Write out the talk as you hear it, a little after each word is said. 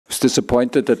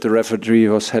disappointed that the referee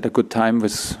had a good time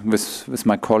with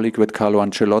my colleague, with Carlo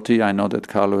Ancelotti. I know that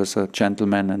Carlo is a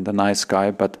gentleman and a nice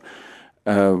guy, but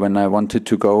when I wanted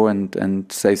to go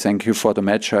and say thank you for the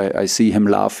match, I see him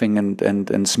laughing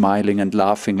and smiling and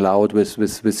laughing loud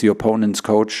with the opponent's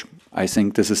coach. I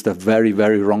think this is the very,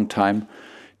 very wrong time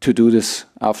to do this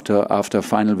after a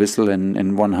final whistle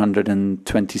in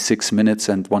 126 minutes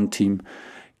and one team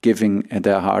giving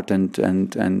their heart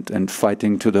and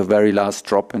fighting to the very last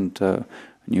drop. And when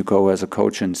you go as a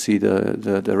coach and see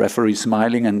the referee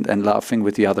smiling and laughing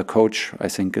with the other coach, I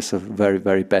think is a very,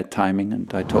 very bad timing.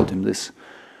 And I told him this